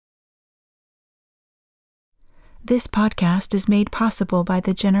This podcast is made possible by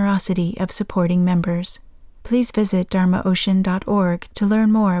the generosity of supporting members. Please visit dharmaocean.org to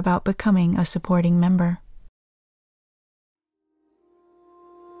learn more about becoming a supporting member.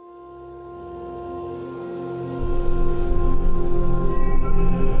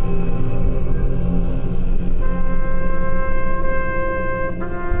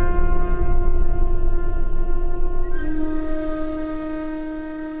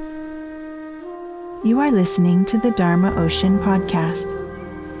 You are listening to the Dharma Ocean podcast.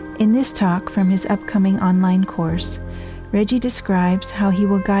 In this talk from his upcoming online course, Reggie describes how he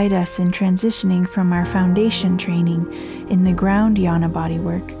will guide us in transitioning from our foundation training in the ground yana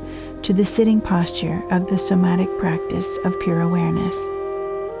bodywork to the sitting posture of the somatic practice of pure awareness.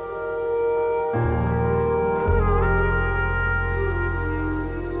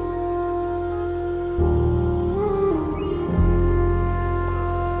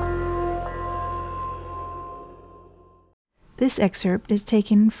 This excerpt is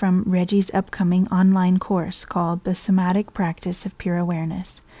taken from Reggie's upcoming online course called The Somatic Practice of Pure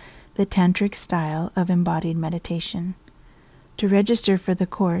Awareness, the Tantric Style of Embodied Meditation. To register for the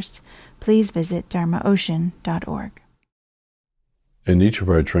course, please visit dharmaocean.org. In each of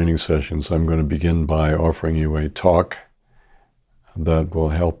our training sessions, I'm going to begin by offering you a talk that will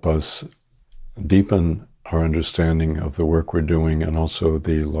help us deepen our understanding of the work we're doing and also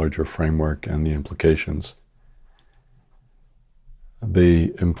the larger framework and the implications.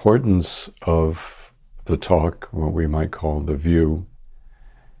 The importance of the talk, what we might call the view,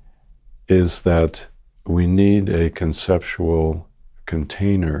 is that we need a conceptual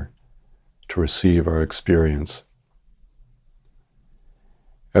container to receive our experience.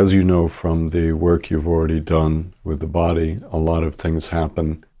 As you know from the work you've already done with the body, a lot of things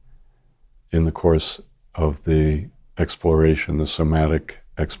happen in the course of the exploration, the somatic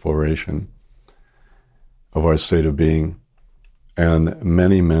exploration of our state of being. And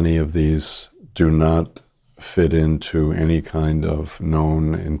many of these do not fit into any kind of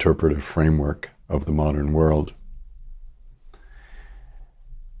known interpretive framework of the modern world.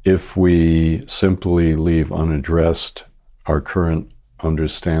 If we simply leave unaddressed our current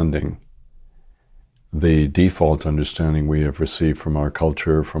understanding, the default understanding we have received from our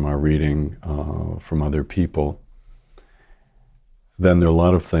culture, from our reading, from other people, then there are a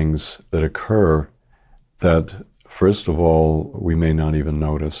lot of things that occur that, first of all, we may not even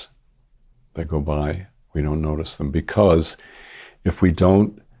notice. They go by, we don't notice them. Because if we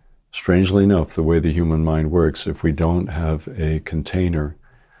don't, strangely enough, the way the human mind works, if we don't have a container,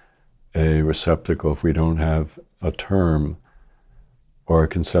 a receptacle, if we don't have a term or a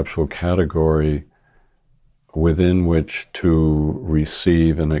conceptual category within which to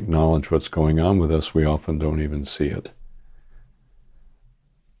receive and acknowledge what's going on with us, we often don't even see it.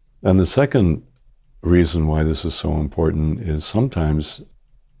 And the second reason why this is so important is sometimes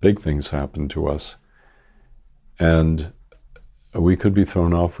big things happen to us and we could be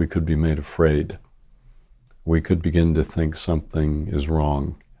thrown off, we could be made afraid. We could begin to think something is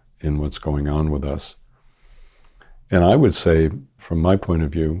wrong in what's going on with us. And I would say, from my point of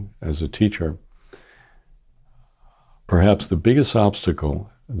view as a teacher, perhaps the biggest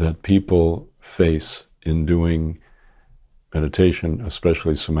obstacle that people face in doing meditation,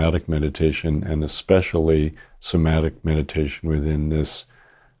 especially somatic meditation, and especially somatic meditation within this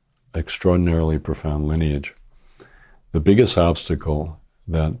extraordinarily profound lineage. The biggest obstacle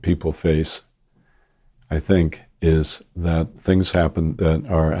that people face, I think, is that things happen that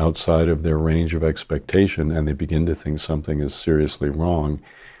are outside of their range of expectation, and they begin to think something is seriously wrong,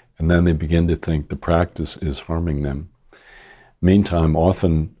 and then they begin to think the practice is harming them. Meantime,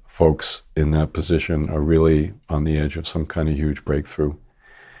 often folks in that position are really on the edge of some kind of huge breakthrough.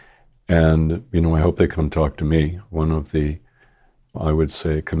 And, I hope they come talk to me. One of the, I would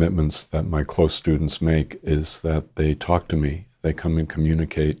say, commitments that my close students make is that they talk to me. They come and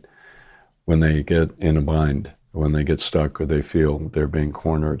communicate when they get in a bind, when they get stuck, or they feel they're being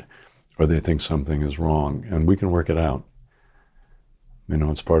cornered, or they think something is wrong, and we can work it out.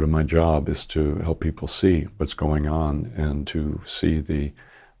 It's part of my job is to help people see what's going on and to see the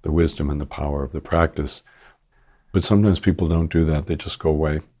wisdom and the power of the practice. But sometimes people don't do that. They just go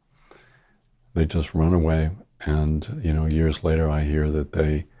away. They just run away. And, years later I hear that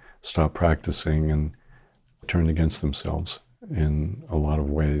they stopped practicing and turned against themselves in a lot of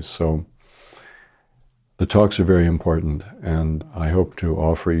ways. So the talks are very important, and I hope to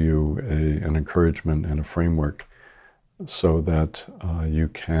offer you an encouragement and a framework so that you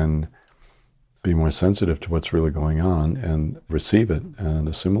can be more sensitive to what's really going on and receive it and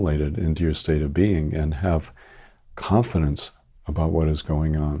assimilate it into your state of being and have confidence about what is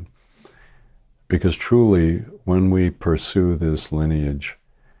going on. Because truly, when we pursue this lineage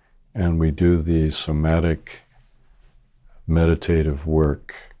and we do the somatic meditative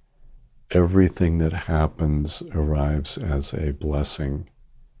work, everything that happens arrives as a blessing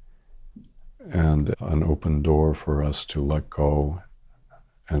and an open door for us to let go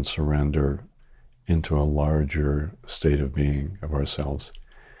and surrender into a larger state of being of ourselves.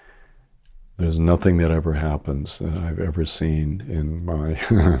 There's nothing that ever happens that I've ever seen in my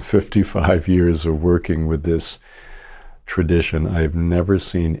 55 years of working with this tradition. I've never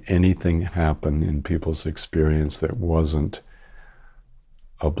seen anything happen in people's experience that wasn't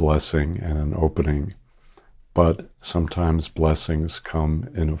a blessing and an opening. But sometimes blessings come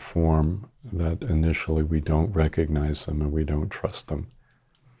in a form that initially we don't recognize them and we don't trust them.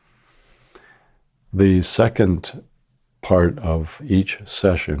 The second part of each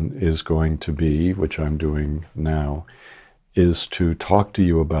session is going to be, which I'm doing now, is to talk to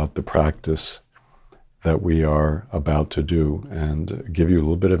you about the practice that we are about to do and give you a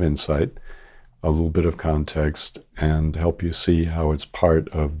little bit of insight, a little bit of context, and help you see how it's part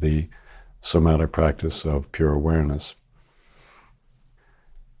of the somatic practice of pure awareness.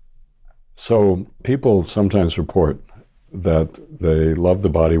 So people sometimes report that they love the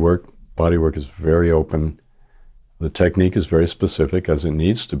body work. Body work is very open. The technique is very specific, as it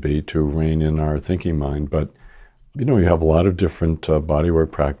needs to be to rein in our thinking mind. But, you have a lot of different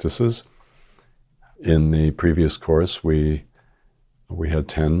bodywork practices. In the previous course, we had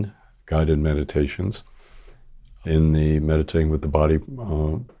 10 guided meditations. In the Meditating with the Body,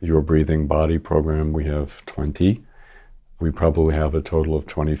 Your Breathing Body program, we have 20. We probably have a total of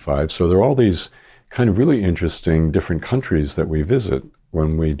 25. So there are all these kind of really interesting different countries that we visit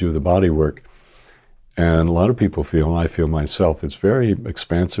when we do the body work. And a lot of people feel, and I feel myself, it's very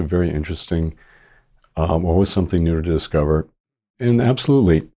expansive, very interesting, always something new to discover. And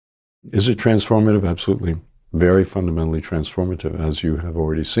absolutely, is it transformative? Absolutely. Very fundamentally transformative, as you have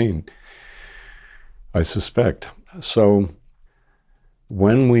already seen, I suspect. So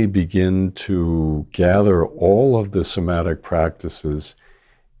when we begin to gather all of the somatic practices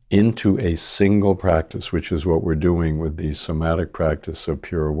into a single practice, which is what we're doing with the somatic practice of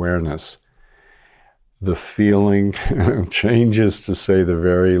pure awareness, the feeling changes, to say the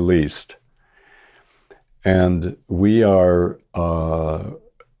very least. And we are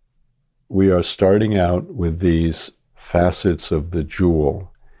starting out with these facets of the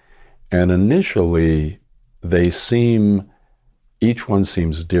jewel. And initially, each one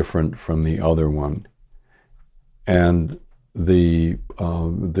seems different from the other one. And the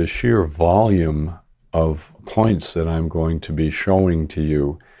sheer volume of points that I'm going to be showing to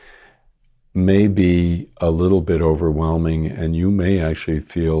you may be a little bit overwhelming, and you may actually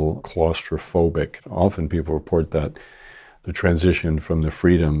feel claustrophobic. Often people report that the transition from the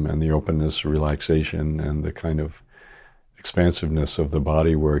freedom and the openness, relaxation, and the kind of expansiveness of the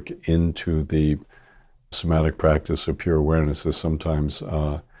body work into the somatic practice of pure awareness is sometimes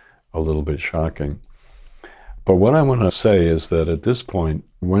a little bit shocking. But what I want to say is that at this point,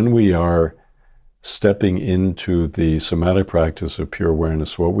 when we are stepping into the somatic practice of pure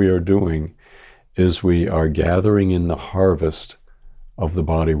awareness, what we are doing is we are gathering in the harvest of the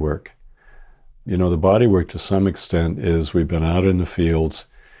body work. The body work to some extent is we've been out in the fields,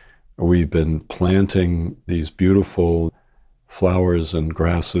 we've been planting these beautiful flowers and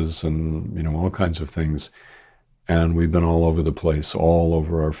grasses and, all kinds of things. And we've been all over the place, all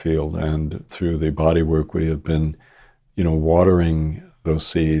over our field. And through the body work, we have been, watering those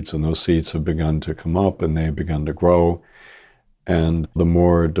seeds, and those seeds have begun to come up and they've begun to grow. And the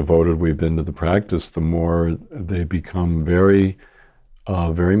more devoted we've been to the practice, the more they become very,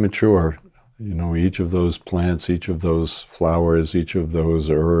 very mature. Each of those plants, each of those flowers, each of those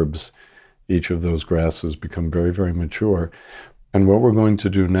herbs, each of those grasses become very, very mature. And what we're going to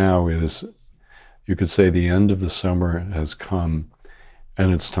do now is, you could say the end of the summer has come,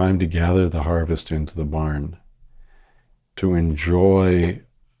 and it's time to gather the harvest into the barn, to enjoy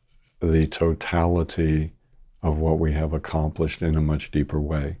the totality of what we have accomplished in a much deeper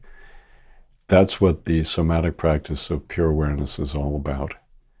way. That's what the somatic practice of pure awareness is all about,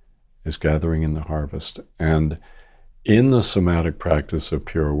 is gathering in the harvest. And in the somatic practice of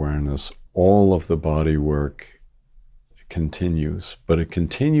pure awareness, all of the body work continues, but it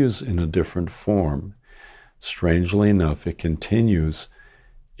continues in a different form. Strangely enough, it continues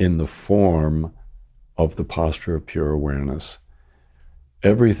in the form of the posture of pure awareness.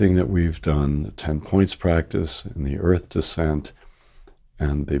 Everything that we've done, the 10 points practice and the earth descent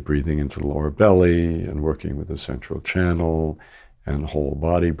and the breathing into the lower belly and working with the central channel and whole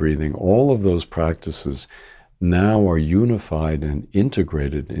body breathing, all of those practices, now are unified and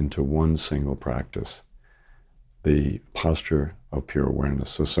integrated into one single practice. The posture of pure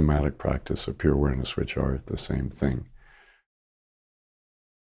awareness, the somatic practice of pure awareness, which are the same thing.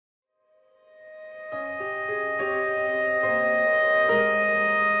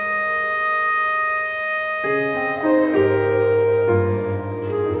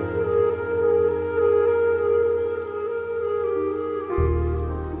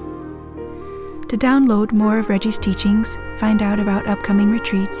 To download more of Reggie's teachings, find out about upcoming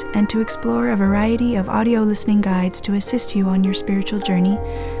retreats, and to explore a variety of audio listening guides to assist you on your spiritual journey,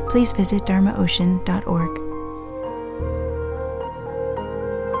 please visit dharmaocean.org.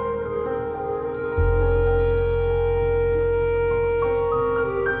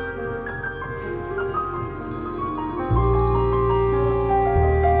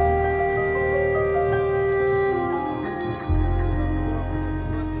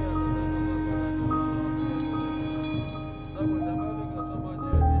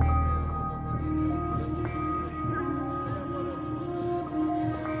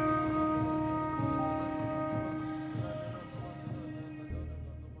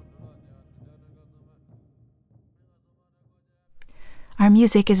 Our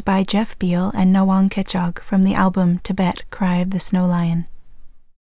music is by Jeff Beal and Nawang Kechog from the album Tibet, Cry of the Snow Lion.